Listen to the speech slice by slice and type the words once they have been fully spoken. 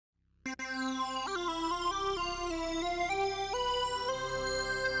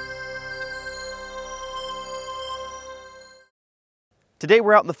Today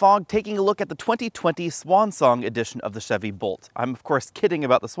we're out in the fog taking a look at the 2020 Swan Song edition of the Chevy Bolt. I'm of course kidding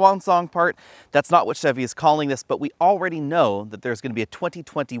about the Swan Song part. That's not what Chevy is calling this, but we already know that there's going to be a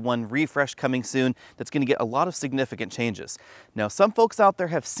 2021 refresh coming soon that's going to get a lot of significant changes. Now, some folks out there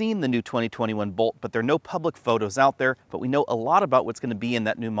have seen the new 2021 Bolt, but there are no public photos out there, but we know a lot about what's going to be in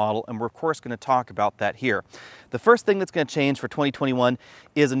that new model, and we're of course going to talk about that here. The first thing that's going to change for 2021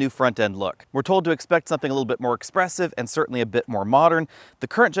 is a new front end look. We're told to expect something a little bit more expressive and certainly a bit more modern. The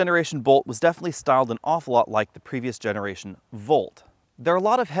current generation Bolt was definitely styled an awful lot like the previous generation Volt. There are a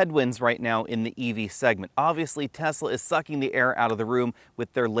lot of headwinds right now in the EV segment. Obviously, Tesla is sucking the air out of the room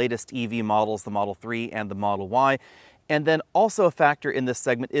with their latest EV models, the Model 3 and the Model Y. And then also a factor in this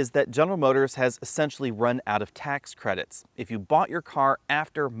segment is that General Motors has essentially run out of tax credits. If you bought your car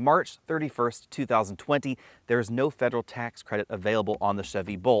after March 31st, 2020, there is no federal tax credit available on the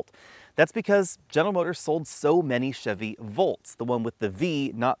Chevy Bolt. That's because General Motors sold so many Chevy Volts, the one with the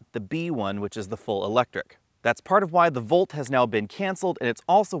V, not the B one, which is the full electric. That's part of why the Volt has now been canceled, and it's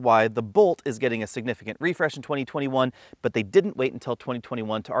also why the Bolt is getting a significant refresh in 2021, but they didn't wait until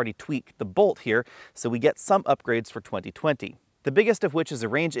 2021 to already tweak the Bolt here, so we get some upgrades for 2020. The biggest of which is a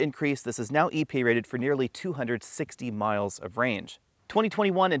range increase. This is now EPA rated for nearly 260 miles of range.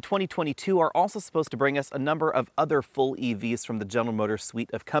 2021 and 2022 are also supposed to bring us a number of other full EVs from the General Motors suite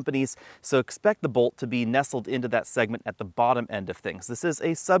of companies, so expect the Bolt to be nestled into that segment at the bottom end of things. This is a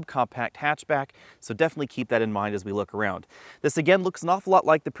subcompact hatchback, so definitely keep that in mind as we look around. This again looks an awful lot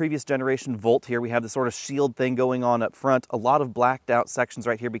like the previous generation Volt here. We have this sort of shield thing going on up front, a lot of blacked out sections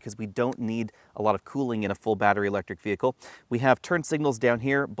right here because we don't need a lot of cooling in a full battery electric vehicle. We have turn signals down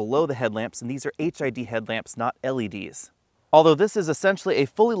here below the headlamps, and these are HID headlamps, not LEDs. Although this is essentially a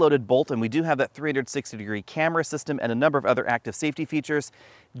fully loaded Bolt and we do have that 360-degree camera system and a number of other active safety features,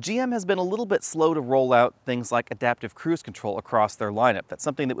 GM has been a little bit slow to roll out things like adaptive cruise control across their lineup. That's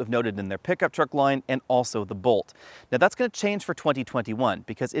something that we've noted in their pickup truck line and also the Bolt. Now that's going to change for 2021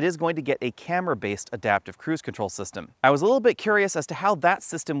 because it is going to get a camera-based adaptive cruise control system. I was a little bit curious as to how that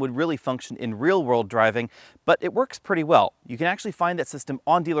system would really function in real-world driving, but it works pretty well. You can actually find that system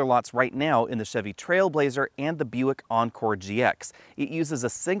on dealer lots right now in the Chevy Trailblazer and the Buick Encore GX. It uses a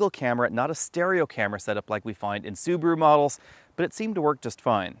single camera, not a stereo camera setup like we find in Subaru models, but it seemed to work just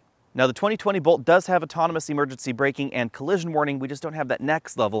fine. Now the 2020 Bolt does have autonomous emergency braking and collision warning, we just don't have that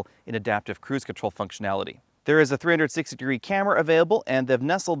next level in adaptive cruise control functionality. There is a 360-degree camera available, and they've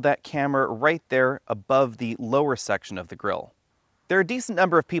nestled that camera right there above the lower section of the grille. There are a decent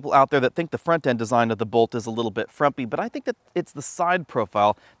number of people out there that think the front-end design of the Bolt is a little bit frumpy, but I think that it's the side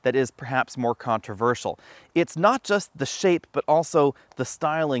profile that is perhaps more controversial. It's not just the shape, but also the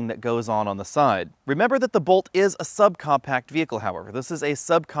styling that goes on the side. Remember that the Bolt is a subcompact vehicle, however. This is a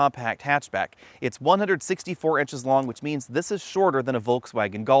subcompact hatchback. It's 164 inches long, which means this is shorter than a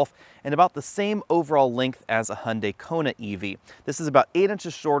Volkswagen Golf and about the same overall length as a Hyundai Kona EV. This is about 8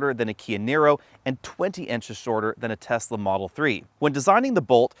 inches shorter than a Kia Niro and 20 inches shorter than a Tesla Model 3. When designing the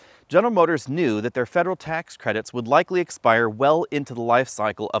Bolt, General Motors knew that their federal tax credits would likely expire well into the life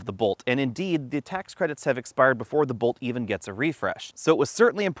cycle of the Bolt, and indeed, the tax credits have expired before the Bolt even gets a refresh. So it was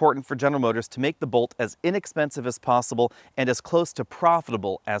certainly important for General Motors to make the Bolt as inexpensive as possible and as close to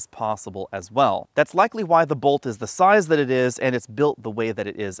profitable as possible as well. That's likely why the Bolt is the size that it is, and it's built the way that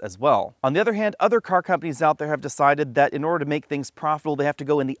it is as well. On the other hand, other car companies out there have decided that in order to make things profitable, they have to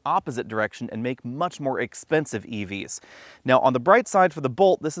go in the opposite direction and make much more expensive EVs. Now, on the bright side for the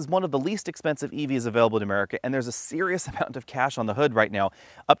Bolt, this is one of the least expensive EVs available in America, and there's a serious amount of cash on the hood right now,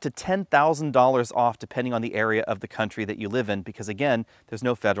 up to $10,000 off depending on the area of the country that you live in, because again, there's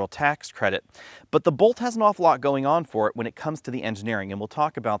no federal tax credit. But the Bolt has an awful lot going on for it when it comes to the engineering, and we'll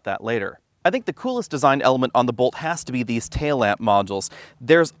talk about that later. I think the coolest design element on the Bolt has to be these tail lamp modules.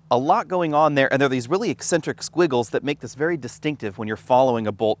 There's a lot going on there, and there are these really eccentric squiggles that make this very distinctive when you're following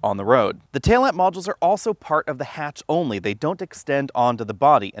a Bolt on the road. The tail lamp modules are also part of the hatch only. They don't extend onto the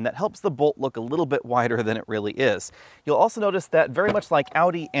body, and that helps the Bolt look a little bit wider than it really is. You'll also notice that very much like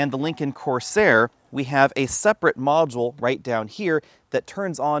Audi and the Lincoln Corsair, we have a separate module right down here that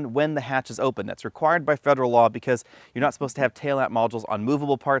turns on when the hatch is open. That's required by federal law because you're not supposed to have tail lamp modules on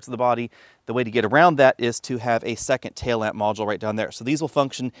movable parts of the body. The way to get around that is to have a second tail lamp module right down there. So these will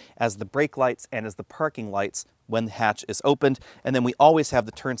function as the brake lights and as the parking lights when the hatch is opened, and then we always have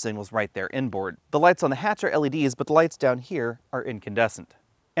the turn signals right there inboard. The lights on the hatch are LEDs, but the lights down here are incandescent.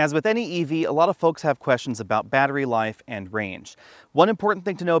 As with any EV, a lot of folks have questions about battery life and range. One important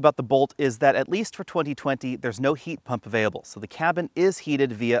thing to know about the Bolt is that at least for 2020, there's no heat pump available, so the cabin is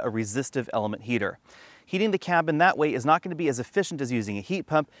heated via a resistive element heater. Heating the cabin that way is not going to be as efficient as using a heat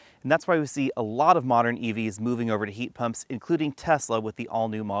pump, and that's why we see a lot of modern EVs moving over to heat pumps, including Tesla with the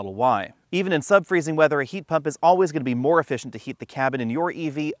all-new Model Y. Even in sub-freezing weather, a heat pump is always going to be more efficient to heat the cabin in your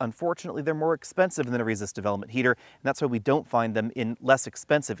EV. Unfortunately, they're more expensive than a resist development heater, and that's why we don't find them in less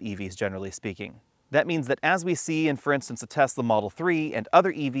expensive EVs, generally speaking. That means that as we see in, for instance, a Tesla Model 3 and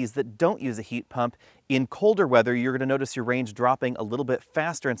other EVs that don't use a heat pump, in colder weather, you're going to notice your range dropping a little bit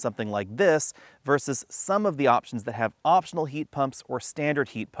faster in something like this versus some of the options that have optional heat pumps or standard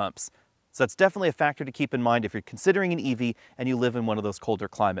heat pumps. So that's definitely a factor to keep in mind if you're considering an EV and you live in one of those colder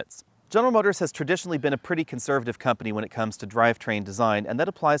climates. General Motors has traditionally been a pretty conservative company when it comes to drivetrain design, and that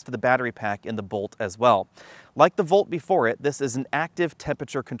applies to the battery pack in the Bolt as well. Like the Volt before it, this is an active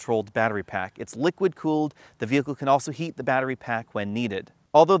temperature-controlled battery pack. It's liquid-cooled. The vehicle can also heat the battery pack when needed.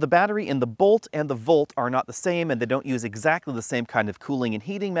 Although the battery in the Bolt and the Volt are not the same and they don't use exactly the same kind of cooling and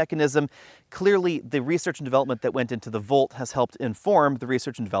heating mechanism, clearly the research and development that went into the Volt has helped inform the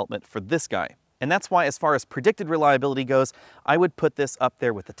research and development for this guy. And that's why, as far as predicted reliability goes, I would put this up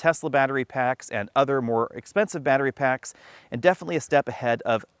there with the Tesla battery packs and other more expensive battery packs, and definitely a step ahead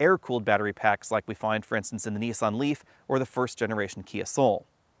of air-cooled battery packs like we find, for instance, in the Nissan Leaf or the first-generation Kia Soul.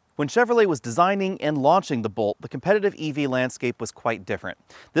 When Chevrolet was designing and launching the Bolt, the competitive EV landscape was quite different.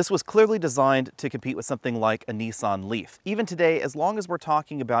 This was clearly designed to compete with something like a Nissan Leaf. Even today, as long as we're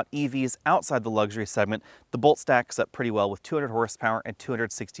talking about EVs outside the luxury segment, the Bolt stacks up pretty well with 200 horsepower and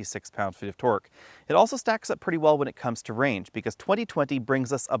 266 pound-feet of torque. It also stacks up pretty well when it comes to range, because 2020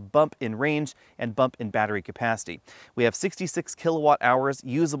 brings us a bump in range and bump in battery capacity. We have 66 kilowatt hours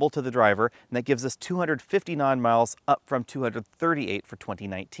usable to the driver, and that gives us 259 miles, up from 238 for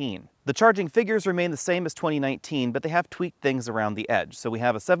 2019. The charging figures remain the same as 2019, but they have tweaked things around the edge. So we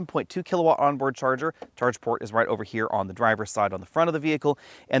have a 7.2 kilowatt onboard charger. Charge port is right over here on the driver's side on the front of the vehicle,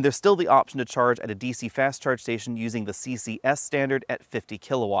 and there's still the option to charge at a DC fast charge station using the CCS standard at 50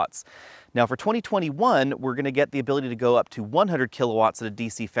 kilowatts. Now for 2021, we're going to get the ability to go up to 100 kilowatts at a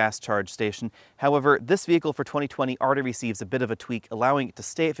DC fast charge station. However, this vehicle for 2020 already receives a bit of a tweak, allowing it to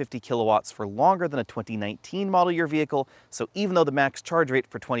stay at 50 kilowatts for longer than a 2019 model year vehicle. So even though the max charge rate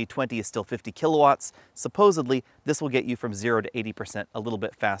for 2020 is still 50 kilowatts, supposedly this will get you from 0 to 80% a little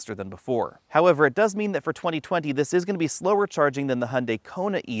bit faster than before. However, it does mean that for 2020, this is going to be slower charging than the Hyundai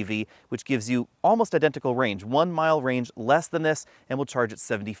Kona EV, which gives you almost identical range, 1 mile range less than this, and will charge at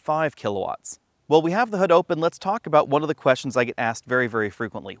 75 kilowatts. Well, we have the hood open. Let's talk about one of the questions I get asked very, very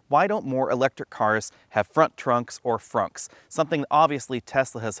frequently. Why don't more electric cars have front trunks or frunks? Something that obviously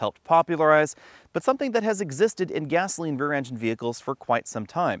Tesla has helped popularize, but something that has existed in gasoline rear-engine vehicles for quite some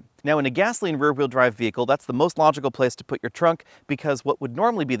time. Now, in a gasoline rear-wheel drive vehicle, that's the most logical place to put your trunk, because what would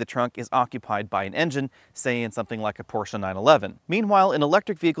normally be the trunk is occupied by an engine, say in something like a Porsche 911. Meanwhile, in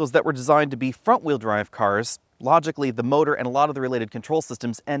electric vehicles that were designed to be front-wheel drive cars, logically, the motor and a lot of the related control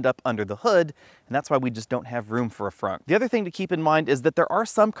systems end up under the hood, and that's why we just don't have room for a front. The other thing to keep in mind is that there are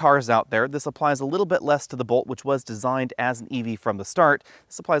some cars out there, this applies a little bit less to the Bolt, which was designed as an EV from the start.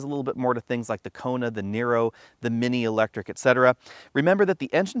 This applies a little bit more to things like the Kona, the Niro, the Mini Electric, etc. Remember that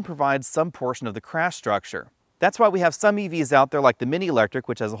the engine provides some portion of the crash structure. That's why we have some EVs out there like the Mini Electric,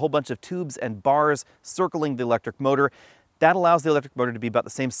 which has a whole bunch of tubes and bars circling the electric motor. That allows the electric motor to be about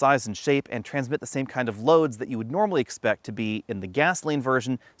the same size and shape and transmit the same kind of loads that you would normally expect to be in the gasoline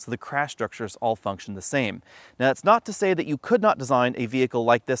version, so the crash structures all function the same. Now, that's not to say that you could not design a vehicle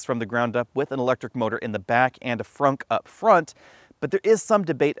like this from the ground up with an electric motor in the back and a frunk up front, but there is some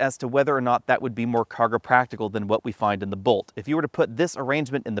debate as to whether or not that would be more cargo practical than what we find in the Bolt. If you were to put this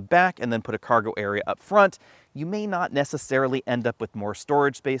arrangement in the back and then put a cargo area up front, you may not necessarily end up with more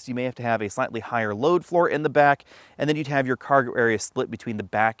storage space. You may have to have a slightly higher load floor in the back, and then you'd have your cargo area split between the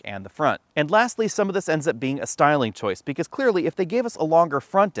back and the front. And lastly, some of this ends up being a styling choice, because clearly if they gave us a longer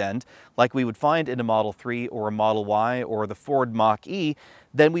front end, like we would find in a Model 3 or a Model Y or the Ford Mach-E,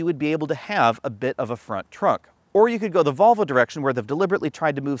 then we would be able to have a bit of a front trunk. Or you could go the Volvo direction, where they've deliberately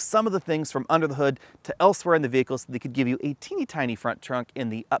tried to move some of the things from under the hood to elsewhere in the vehicle so they could give you a teeny tiny front trunk in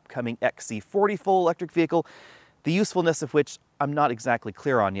the upcoming XC40 full electric vehicle, the usefulness of which I'm not exactly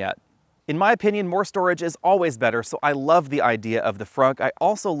clear on yet. In my opinion, more storage is always better, so I love the idea of the frunk. I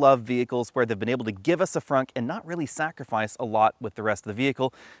also love vehicles where they've been able to give us a frunk and not really sacrifice a lot with the rest of the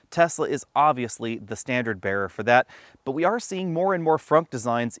vehicle. Tesla is obviously the standard bearer for that, but we are seeing more and more frunk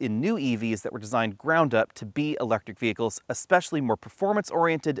designs in new EVs that were designed ground up to be electric vehicles, especially more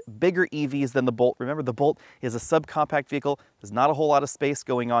performance-oriented, bigger EVs than the Bolt. Remember, the Bolt is a subcompact vehicle. There's not a whole lot of space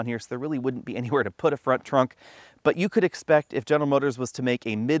going on here, so there really wouldn't be anywhere to put a front trunk. But you could expect if General Motors was to make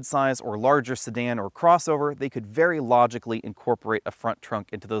a mid-size or larger sedan or crossover, they could very logically incorporate a front trunk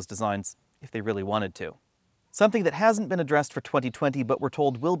into those designs if they really wanted to. Something that hasn't been addressed for 2020, but we're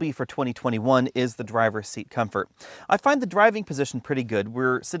told will be for 2021, is the driver's seat comfort. I find the driving position pretty good.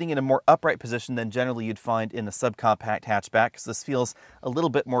 We're sitting in a more upright position than generally you'd find in a subcompact hatchback, so this feels a little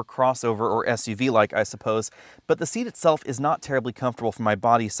bit more crossover or SUV-like, I suppose. But the seat itself is not terribly comfortable for my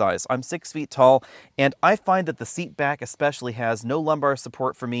body size. I'm 6 feet tall, and I find that the seat back especially has no lumbar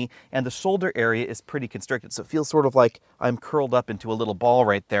support for me, and the shoulder area is pretty constricted, so it feels sort of like I'm curled up into a little ball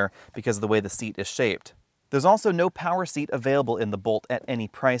right there because of the way the seat is shaped. There's also no power seat available in the Bolt at any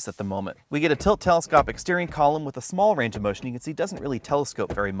price at the moment. We get a tilt telescopic steering column with a small range of motion. You can see it doesn't really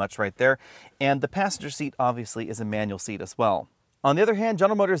telescope very much right there. And the passenger seat obviously is a manual seat as well. On the other hand,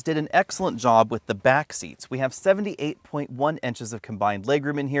 General Motors did an excellent job with the back seats. We have 78.1 inches of combined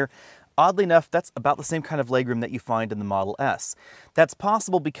legroom in here. Oddly enough, that's about the same kind of legroom that you find in the Model S. That's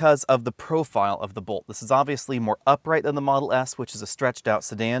possible because of the profile of the Bolt. This is obviously more upright than the Model S, which is a stretched out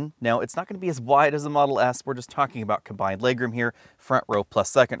sedan. Now, it's not going to be as wide as the Model S. We're just talking about combined legroom here, front row plus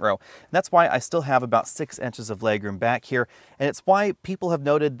second row. And that's why I still have about 6 inches of legroom back here. And it's why people have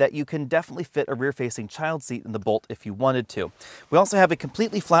noted that you can definitely fit a rear-facing child seat in the Bolt if you wanted to. We also have a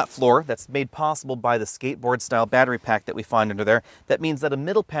completely flat floor that's made possible by the skateboard-style battery pack that we find under there. That means that a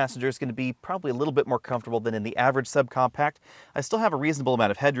middle passenger is going to be probably a little bit more comfortable than in the average subcompact. I still have a reasonable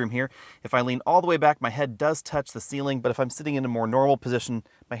amount of headroom here. If I lean all the way back, my head does touch the ceiling, but if I'm sitting in a more normal position,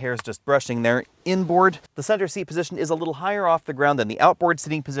 my hair is just brushing there. Inboard, the center seat position is a little higher off the ground than the outboard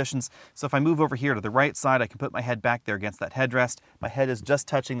sitting positions, so if I move over here to the right side, I can put my head back there against that headrest. My head is just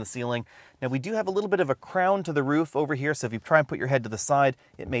touching the ceiling. Now, we do have a little bit of a crown to the roof over here, so if you try and put your head to the side,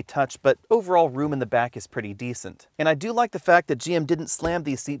 it may touch, but overall room in the back is pretty decent. And I do like the fact that GM didn't slam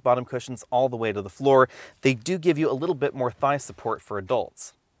these seat bottom cushions all the way to the floor. They do give you a little bit more thigh support for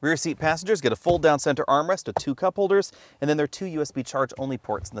adults. Rear seat passengers get a fold-down center armrest with 2 cup holders, and then there are 2 USB charge-only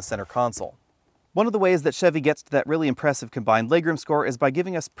ports in the center console. One of the ways that Chevy gets to that really impressive combined legroom score is by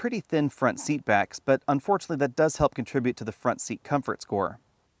giving us pretty thin front seat backs, but unfortunately that does help contribute to the front seat comfort score.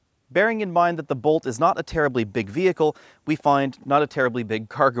 Bearing in mind that the Bolt is not a terribly big vehicle, we find not a terribly big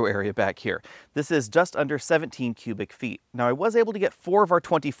cargo area back here. This is just under 17 cubic feet. Now, I was able to get 4 of our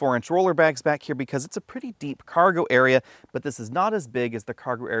 24-inch roller bags back here because it's a pretty deep cargo area, but this is not as big as the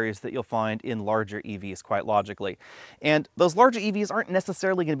cargo areas that you'll find in larger EVs, quite logically. And those larger EVs aren't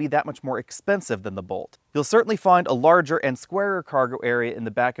necessarily going to be that much more expensive than the Bolt. You'll certainly find a larger and squarer cargo area in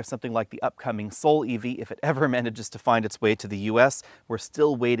the back of something like the upcoming Soul EV if it ever manages to find its way to the US. We're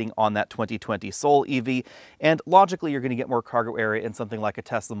still waiting on that 2020 Soul EV, and logically you're going to get more cargo area in something like a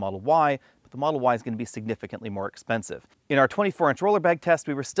Tesla Model Y, but the Model Y is going to be significantly more expensive. In our 24-inch roller bag test,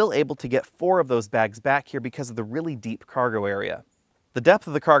 we were still able to get 4 of those bags back here because of the really deep cargo area. The depth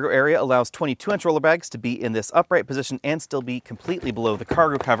of the cargo area allows 22-inch roller bags to be in this upright position and still be completely below the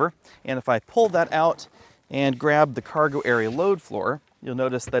cargo cover. And if I pull that out and grab the cargo area load floor, you'll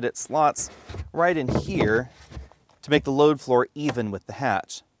notice that it slots right in here to make the load floor even with the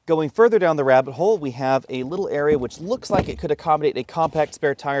hatch. Going further down the rabbit hole, we have a little area which looks like it could accommodate a compact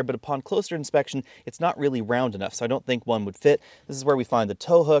spare tire, but upon closer inspection, it's not really round enough, so I don't think one would fit. This is where we find the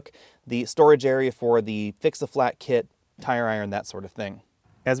tow hook, the storage area for the fix-a-flat kit, tire iron, that sort of thing.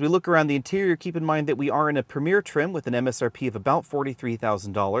 As we look around the interior, keep in mind that we are in a Premier trim with an MSRP of about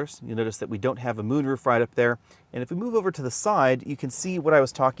 $43,000. You'll notice that we don't have a moonroof right up there. And if we move over to the side, you can see what I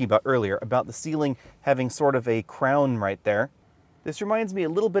was talking about earlier, about the ceiling having sort of a crown right there. This reminds me a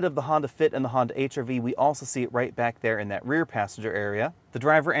little bit of the Honda Fit and the Honda HR-V. We also see it right back there in that rear passenger area. The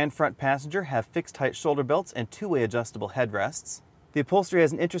driver and front passenger have fixed height shoulder belts and 2-way adjustable headrests. The upholstery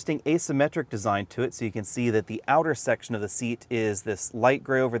has an interesting asymmetric design to it, so you can see that the outer section of the seat is this light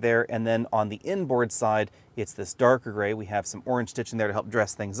gray over there, and then on the inboard side, it's this darker gray. We have some orange stitching there to help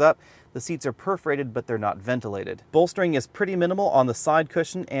dress things up. The seats are perforated, but they're not ventilated. Bolstering is pretty minimal on the side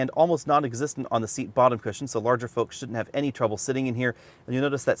cushion and almost non-existent on the seat bottom cushion, so larger folks shouldn't have any trouble sitting in here. And you'll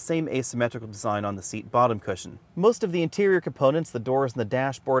notice that same asymmetrical design on the seat bottom cushion. Most of the interior components, the doors and the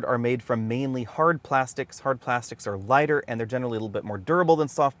dashboard, are made from mainly hard plastics. Hard plastics are lighter and they're generally a little bit more durable than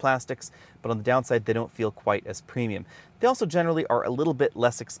soft plastics, but on the downside, they don't feel quite as premium. They also generally are a little bit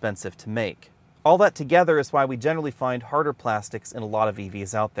less expensive to make. All that together is why we generally find harder plastics in a lot of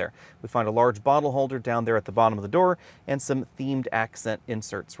EVs out there. We find a large bottle holder down there at the bottom of the door and some themed accent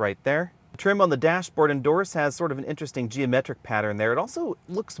inserts right there. The trim on the dashboard and doors has sort of an interesting geometric pattern there. It also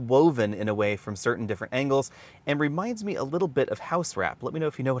looks woven in a way from certain different angles and reminds me a little bit of house wrap. Let me know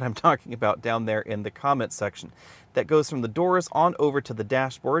if you know what I'm talking about down there in the comments section. That goes from the doors on over to the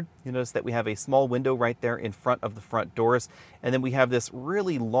dashboard. You notice that we have a small window right there in front of the front doors, and then we have this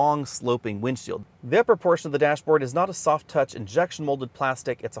really long sloping windshield. The upper portion of the dashboard is not a soft touch injection molded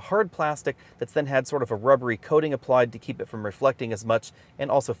plastic, it's a hard plastic that's then had sort of a rubbery coating applied to keep it from reflecting as much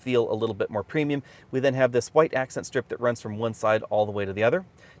and also feel a little bit more premium. We then have this white accent strip that runs from one side all the way to the other.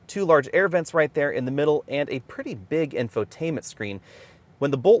 Two large air vents right there in the middle and a pretty big infotainment screen. When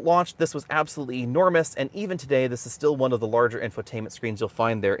the Bolt launched, this was absolutely enormous, and even today, this is still one of the larger infotainment screens you'll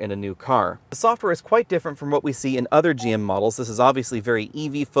find there in a new car. The software is quite different from what we see in other GM models. This is obviously very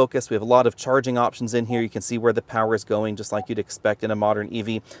EV focused. We have a lot of charging options in here. You can see where the power is going, just like you'd expect in a modern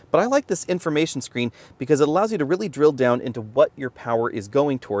EV. But I like this information screen because it allows you to really drill down into what your power is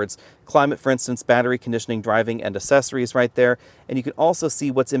going towards. Climate, for instance, battery, conditioning, driving, and accessories right there. And you can also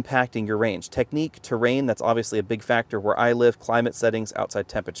see what's impacting your range. Technique, terrain, that's obviously a big factor where I live, climate settings, outside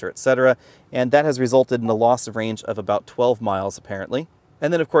temperature, etc. And that has resulted in a loss of range of about 12 miles apparently.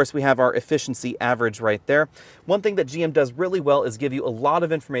 And then of course we have our efficiency average right there. One thing that GM does really well is give you a lot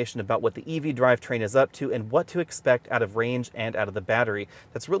of information about what the EV drivetrain is up to and what to expect out of range and out of the battery.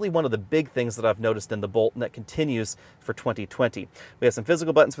 That's really one of the big things that I've noticed in the Bolt, and that continues for 2020. We have some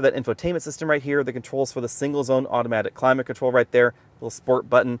physical buttons for that infotainment system right here, the controls for the single zone automatic climate control right there, little sport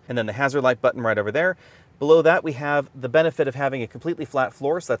button, and then the hazard light button right over there. Below that, we have the benefit of having a completely flat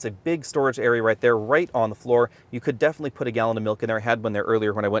floor, so that's a big storage area right there, right on the floor. You could definitely put a gallon of milk in there. I had one there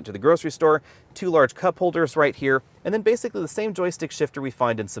earlier when I went to the grocery store. Two large cup holders right here, and then basically the same joystick shifter we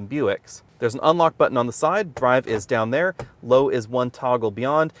find in some Buicks. There's an unlock button on the side, drive is down there, low is one toggle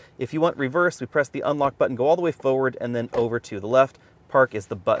beyond. If you want reverse, we press the unlock button, go all the way forward and then over to the left. Park is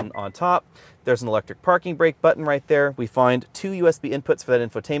the button on top. There's an electric parking brake button right there. We find two USB inputs for that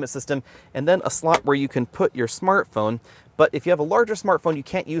infotainment system, and then a slot where you can put your smartphone. But if you have a larger smartphone, you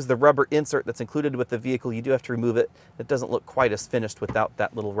can't use the rubber insert that's included with the vehicle. You do have to remove it. It doesn't look quite as finished without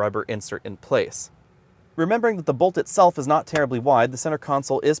that little rubber insert in place. Remembering that the Bolt itself is not terribly wide, the center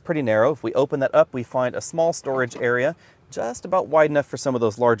console is pretty narrow. If we open that up, we find a small storage area, just about wide enough for some of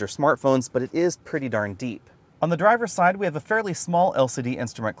those larger smartphones, but it is pretty darn deep. On the driver's side, we have a fairly small LCD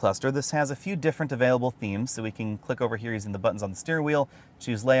instrument cluster. This has a few different available themes, so we can click over here using the buttons on the steering wheel,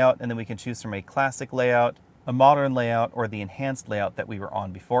 choose layout, and then we can choose from a classic layout, a modern layout, or the enhanced layout that we were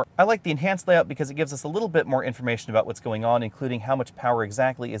on before. I like the enhanced layout because it gives us a little bit more information about what's going on, including how much power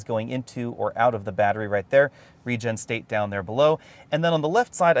exactly is going into or out of the battery right there, regen state down there below. And then on the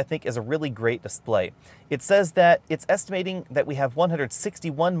left side, I think, is a really great display. It says that it's estimating that we have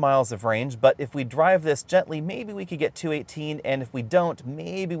 161 miles of range, but if we drive this gently, maybe we could get 218, and if we don't,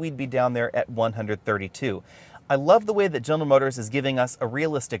 maybe we'd be down there at 132. I love the way that General Motors is giving us a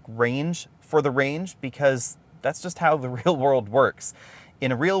realistic range for the range, because that's just how the real world works.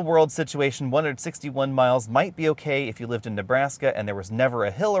 In a real world situation, 161 miles might be okay if you lived in Nebraska and there was never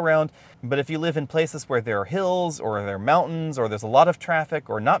a hill around, but if you live in places where there are hills or there are mountains or there's a lot of traffic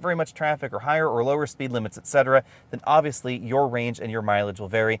or not very much traffic or higher or lower speed limits, etc., then obviously your range and your mileage will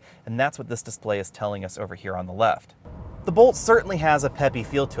vary, and that's what this display is telling us over here on the left. The Bolt certainly has a peppy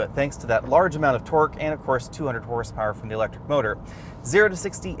feel to it thanks to that large amount of torque and of course 200 horsepower from the electric motor. 0 to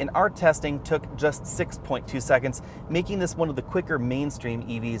 60 in our testing took just 6.2 seconds, making this one of the quicker mainstream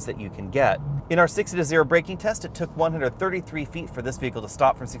EVs that you can get. In our 60 to 0 braking test, it took 133 feet for this vehicle to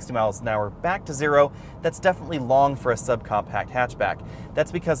stop from 60 miles an hour back to 0. That's definitely long for a subcompact hatchback.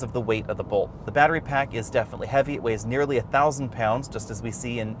 That's because of the weight of the Bolt. The battery pack is definitely heavy. It weighs nearly 1,000 pounds, just as we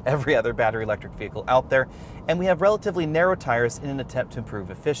see in every other battery electric vehicle out there, and we have relatively narrow tires in an attempt to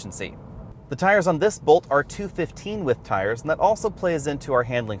improve efficiency. The tires on this Bolt are 215 width tires, and that also plays into our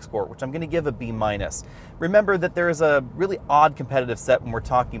handling score, which I'm going to give a B-. Remember that there is a really odd competitive set when we're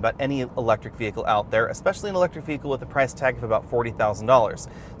talking about any electric vehicle out there, especially an electric vehicle with a price tag of about $40,000.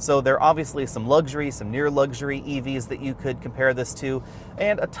 So there are obviously some luxury, some near luxury EVs that you could compare this to,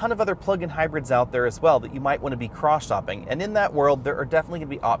 and a ton of other plug-in hybrids out there as well that you might want to be cross-shopping. And in that world, there are definitely going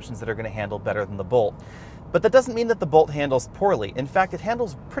to be options that are going to handle better than the Bolt. But that doesn't mean that the Bolt handles poorly. In fact, it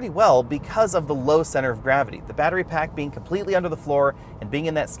handles pretty well because of the low center of gravity. The battery pack being completely under the floor and being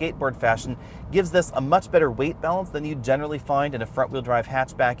in that skateboard fashion gives this a much better weight balance than you generally find in a front-wheel drive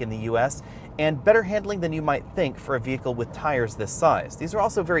hatchback in the US, and better handling than you might think for a vehicle with tires this size. These are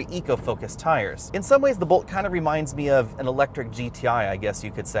also very eco-focused tires. In some ways, the Bolt kind of reminds me of an electric GTI, I guess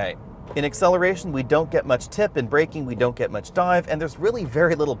you could say. In acceleration, we don't get much tip. In braking, we don't get much dive, and there's really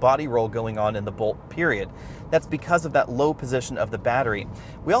very little body roll going on in the Bolt, period. That's because of that low position of the battery.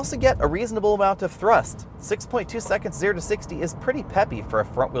 We also get a reasonable amount of thrust. 6.2 seconds 0 to 60 is pretty peppy for a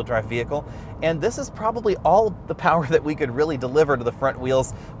front-wheel drive vehicle, and this is probably all the power that we could really deliver to the front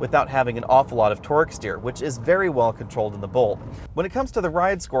wheels without having an awful lot of torque steer, which is very well controlled in the Bolt. When it comes to the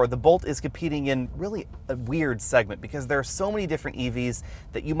ride score, the Bolt is competing in really a weird segment because there are so many different EVs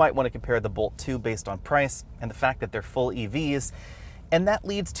that you might want to compare compare the Bolt to based on price and the fact that they're full EVs. And that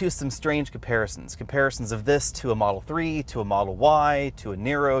leads to some strange comparisons. Comparisons of this to a Model 3, to a Model Y, to a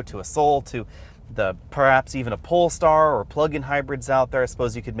Niro, to a Soul, to perhaps even a Polestar or plug-in hybrids out there. I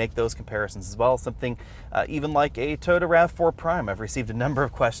suppose you could make those comparisons as well. Something even like a Toyota RAV4 Prime. I've received a number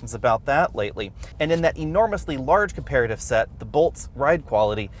of questions about that lately. And in that enormously large comparative set, the Bolt's ride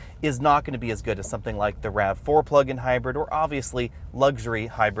quality is not going to be as good as something like the RAV4 plug-in hybrid, or obviously luxury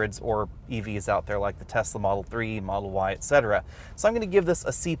hybrids or EVs out there like the Tesla Model 3, Model Y, etc. So I'm going to give this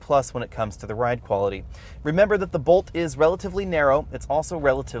a C+ when it comes to the ride quality. Remember that the Bolt is relatively narrow, it's also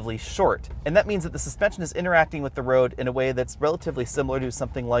relatively short, and that means that the suspension is interacting with the road in a way that's relatively similar to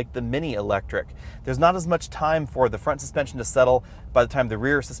something like the Mini Electric. There's not as much time for the front suspension to settle by the time the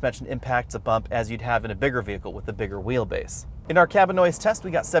rear suspension impacts a bump as you'd have in a bigger vehicle with a bigger wheelbase. In our cabin noise test,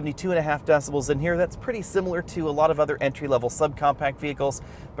 we got 72.5 decibels in here. That's pretty similar to a lot of other entry-level subcompact vehicles,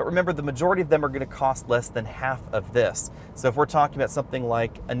 but remember, the majority of them are going to cost less than half of this. So if we're talking about something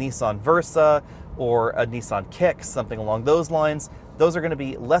like a Nissan Versa or a Nissan Kicks, something along those lines, those are going to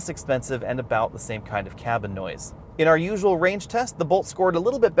be less expensive and about the same kind of cabin noise. In our usual range test, the Bolt scored a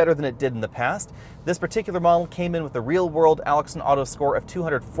little bit better than it did in the past. This particular model came in with a real-world Alexon Auto score of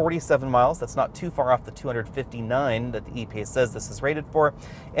 247 miles. That's not too far off the 259 that the EPA says this is rated for,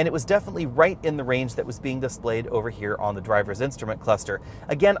 and it was definitely right in the range that was being displayed over here on the driver's instrument cluster.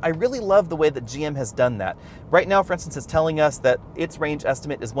 Again, I really love the way that GM has done that. Right now, for instance, it's telling us that its range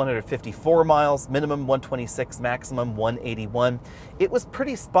estimate is 154 miles, minimum 126, maximum 181. It was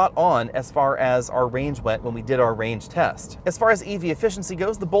pretty spot on as far as our range went when we did our range test. As far as EV efficiency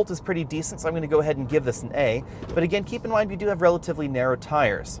goes, the Bolt is pretty decent, so I'm going to go ahead and give this an A. But again, keep in mind we do have relatively narrow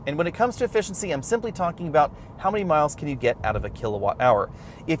tires. And when it comes to efficiency, I'm simply talking about how many miles can you get out of a kilowatt hour.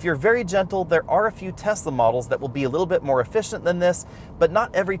 If you're very gentle, there are a few Tesla models that will be a little bit more efficient than this, but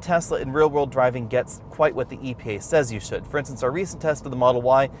not every Tesla in real-world driving gets quite what the EPA says you should. For instance, our recent test of the Model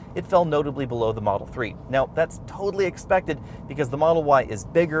Y, it fell notably below the Model 3. Now, that's totally expected because the Model Y is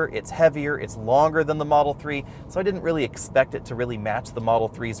bigger, it's heavier, it's longer than the Model 3, so I didn't really expect it to really match the Model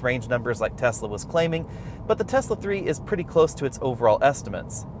 3's range numbers like Tesla was claiming, but the Tesla 3 is pretty close to its overall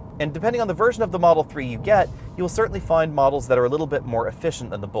estimates. And depending on the version of the Model 3 you get, you'll certainly find models that are a little bit more efficient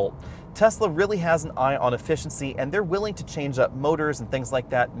than the Bolt. Tesla really has an eye on efficiency, and they're willing to change up motors and things like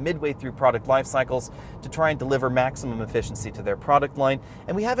that midway through product life cycles to try and deliver maximum efficiency to their product line,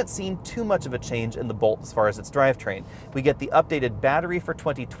 and we haven't seen too much of a change in the Bolt as far as its drivetrain. We get the updated battery for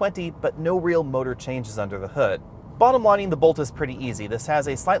 2020, but no real motor changes under the hood. Bottom lining, the Bolt is pretty easy. This has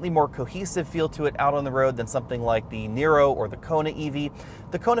a slightly more cohesive feel to it out on the road than something like the Niro or the Kona EV.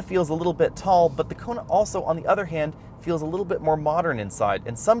 The Kona feels a little bit tall, but the Kona also, on the other hand, feels a little bit more modern inside,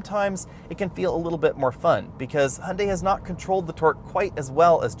 and sometimes it can feel a little bit more fun because Hyundai has not controlled the torque quite as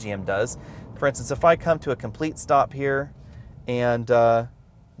well as GM does. For instance, if I come to a complete stop here and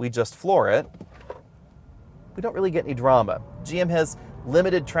we just floor it, we don't really get any drama. GM has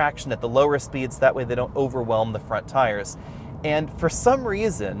limited traction at the lower speeds, that way they don't overwhelm the front tires. And for some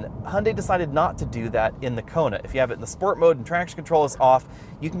reason, Hyundai decided not to do that in the Kona. If you have it in the sport mode and traction control is off,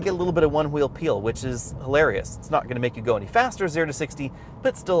 you can get a little bit of one-wheel peel, which is hilarious. It's not going to make you go any faster, 0 to 60,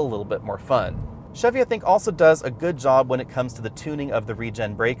 but still a little bit more fun. Chevy, I think, also does a good job when it comes to the tuning of the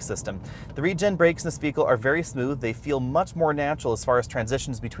regen brake system. The regen brakes in this vehicle are very smooth. They feel much more natural as far as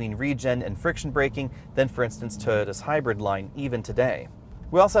transitions between regen and friction braking than, for instance, Toyota's hybrid line, even today.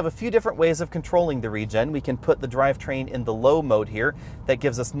 We also have a few different ways of controlling the regen. We can put the drivetrain in the low mode here. That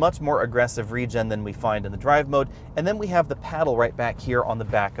gives us much more aggressive regen than we find in the drive mode. And then we have the paddle right back here on the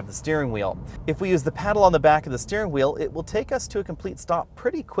back of the steering wheel. If we use the paddle on the back of the steering wheel, it will take us to a complete stop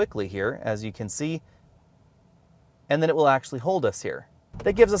pretty quickly here, as you can see. And then it will actually hold us here.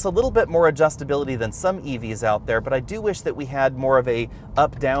 That gives us a little bit more adjustability than some EVs out there, but I do wish that we had more of a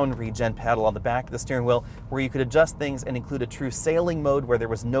up-down regen paddle on the back of the steering wheel where you could adjust things and include a true sailing mode where there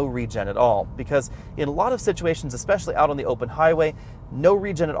was no regen at all. Because in a lot of situations, especially out on the open highway, no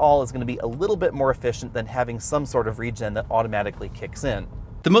regen at all is going to be a little bit more efficient than having some sort of regen that automatically kicks in.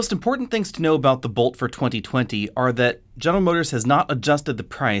 The most important things to know about the Bolt for 2020 are that General Motors has not adjusted the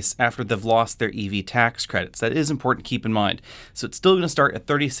price after they've lost their EV tax credits. That is important to keep in mind. So it's still going to start at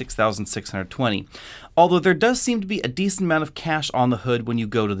 $36,620. Although there does seem to be a decent amount of cash on the hood when you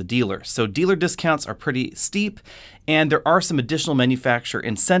go to the dealer. So dealer discounts are pretty steep, and there are some additional manufacturer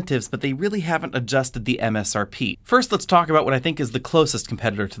incentives, but they really haven't adjusted the MSRP. First, let's talk about what I think is the closest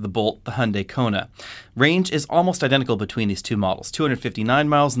competitor to the Bolt, the Hyundai Kona. Range is almost identical between these two models, 259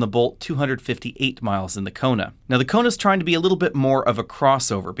 miles in the Bolt, 258 miles in the Kona. Now the Kona's trying to be a little bit more of a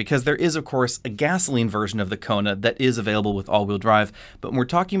crossover, because there is, of course, a gasoline version of the Kona that is available with all-wheel drive, but when we're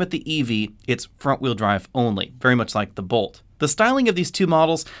talking about the EV, it's front-wheel drive only, very much like the Bolt. The styling of these two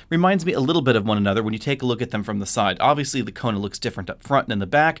models reminds me a little bit of one another when you take a look at them from the side. Obviously, the Kona looks different up front and in the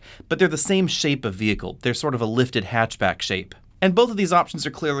back, but they're the same shape of vehicle. They're sort of a lifted hatchback shape. And both of these options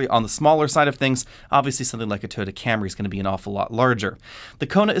are clearly on the smaller side of things. Obviously, something like a Toyota Camry is going to be an awful lot larger. The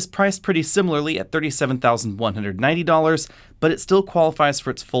Kona is priced pretty similarly at $37,190, but it still qualifies for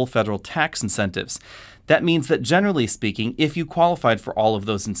its full federal tax incentives. That means that generally speaking, if you qualified for all of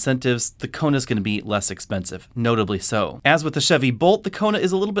those incentives, the Kona is going to be less expensive, notably so. As with the Chevy Bolt, the Kona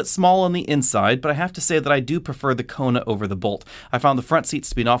is a little bit small on the inside, but I have to say that I do prefer the Kona over the Bolt. I found the front seats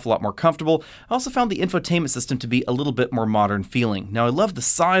to be an awful lot more comfortable. I also found the infotainment system to be a little bit more modern feeling. Now, I love the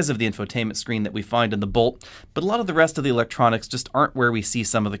size of the infotainment screen that we find in the Bolt, but a lot of the rest of the electronics just aren't where we see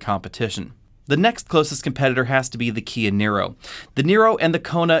some of the competition. The next closest competitor has to be the Kia Niro. The Niro and the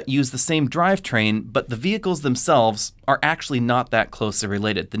Kona use the same drivetrain, but the vehicles themselves are actually not that closely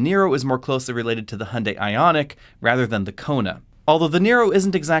related. The Niro is more closely related to the Hyundai Ioniq rather than the Kona. Although the Niro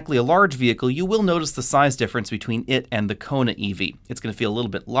isn't exactly a large vehicle, you will notice the size difference between it and the Kona EV. It's going to feel a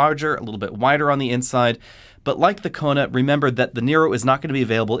little bit larger, a little bit wider on the inside, but like the Kona, remember that the Niro is not going to be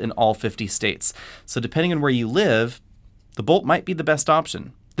available in all 50 states. So depending on where you live, the Bolt might be the best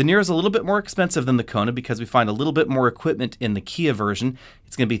option. The Niro is a little bit more expensive than the Kona because we find a little bit more equipment in the Kia version.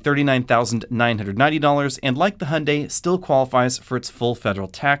 It's going to be $39,990, and like the Hyundai, still qualifies for its full federal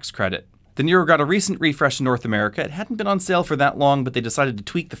tax credit. The Niro got a recent refresh in North America. It hadn't been on sale for that long, but they decided to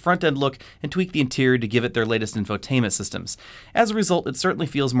tweak the front end look and tweak the interior to give it their latest infotainment systems. As a result, it certainly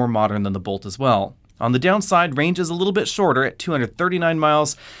feels more modern than the Bolt as well. On the downside, range is a little bit shorter at 239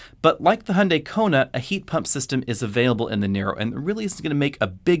 miles, but like the Hyundai Kona, a heat pump system is available in the Niro, and it really isn't going to make a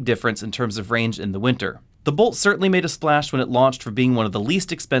big difference in terms of range in the winter. The Bolt certainly made a splash when it launched for being one of the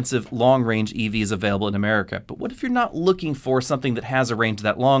least expensive long-range EVs available in America. But what if you're not looking for something that has a range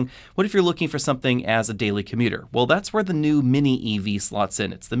that long? What if you're looking for something as a daily commuter? Well, that's where the new Mini EV slots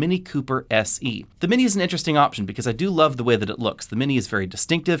in. It's the Mini Cooper SE. The Mini is an interesting option because I do love the way that it looks. The Mini is very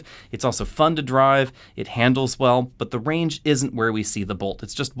distinctive. It's also fun to drive. It handles well, but the range isn't where we see the Bolt.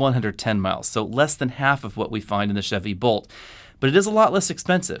 It's just 110 miles, so less than half of what we find in the Chevy Bolt. But it is a lot less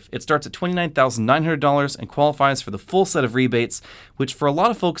expensive. It starts at $29,900 and qualifies for the full set of rebates, which for a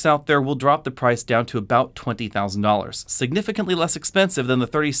lot of folks out there will drop the price down to about $20,000, significantly less expensive than the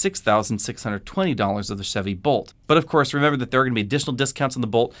 $36,620 of the Chevy Bolt. But of course, remember that there are going to be additional discounts on the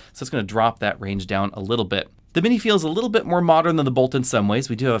Bolt, so it's going to drop that range down a little bit. The Mini feels a little bit more modern than the Bolt in some ways.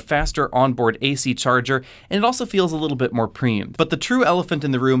 We do have a faster onboard AC charger, and it also feels a little bit more premium. But the true elephant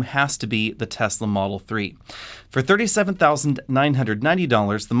in the room has to be the Tesla Model 3. For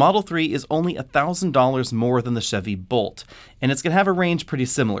 $37,990, the Model 3 is only $1,000 more than the Chevy Bolt, and it's going to have a range pretty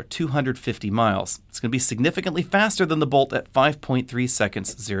similar, 250 miles. It's going to be significantly faster than the Bolt at 5.3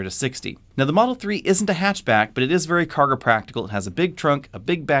 seconds 0 to 60. Now, the Model 3 isn't a hatchback, but it is very cargo practical. It has a big trunk, a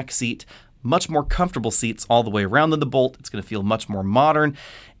big back seat, much more comfortable seats all the way around than the Bolt. It's going to feel much more modern,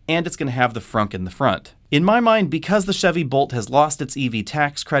 and it's going to have the frunk in the front. In my mind, because the Chevy Bolt has lost its EV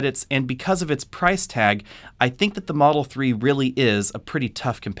tax credits and because of its price tag, I think that the Model 3 really is a pretty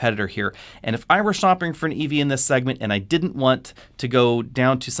tough competitor here. And if I were shopping for an EV in this segment and I didn't want to go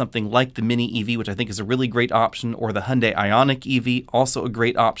down to something like the Mini EV, which I think is a really great option, or the Hyundai Ioniq EV, also a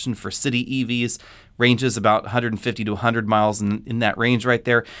great option for city EVs, ranges about 150 to 100 miles in that range right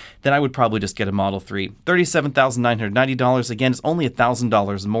there, then I would probably just get a Model 3. $37,990, again, is only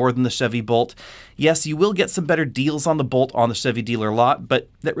 $1,000 more than the Chevy Bolt. Yes, you will get some better deals on the Bolt on the Chevy dealer lot, but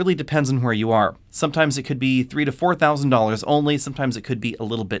that really depends on where you are. Sometimes it could be $3,000 to $4,000 only, sometimes it could be a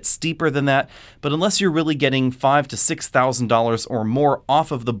little bit steeper than that, but unless you're really getting $5,000 to $6,000 or more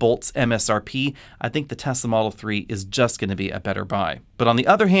off of the Bolt's MSRP, I think the Tesla Model 3 is just going to be a better buy. But on the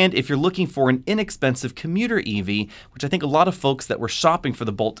other hand, if you're looking for an inexpensive commuter EV, which I think a lot of folks that were shopping for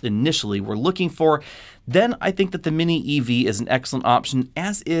the Bolt initially were looking for, then I think that the Mini EV is an excellent option,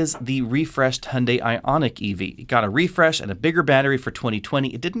 as is the refreshed Hyundai Ioniq EV. It got a refresh and a bigger battery for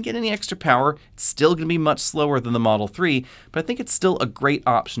 2020. It didn't get any extra power. It's still going to be much slower than the Model 3, but I think it's still a great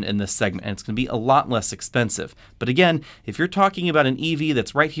option in this segment, and it's going to be a lot less expensive. But again, if you're talking about an EV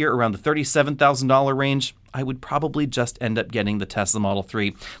that's right here around the $37,000 range, I would probably just end up getting the Tesla Model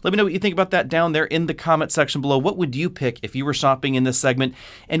 3. Let me know what you think about that down there in the comment section below. What would you pick if you were shopping in this segment?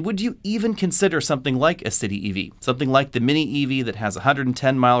 And would you even consider something like a city EV? Something like the Mini EV that has a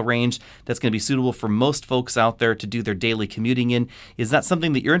 110-mile range that's going to be suitable for most folks out there to do their daily commuting in. Is that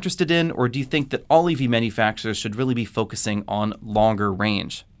something that you're interested in, or do you think that all EV manufacturers should really be focusing on longer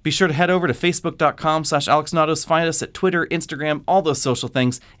range? Be sure to head over to facebook.com/AlexNautos. Find us at Twitter, Instagram, all those social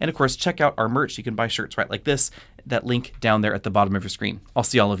things. And of course, check out our merch. You can buy shirts right like this. That link down there at the bottom of your screen. I'll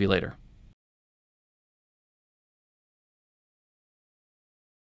see all of you later.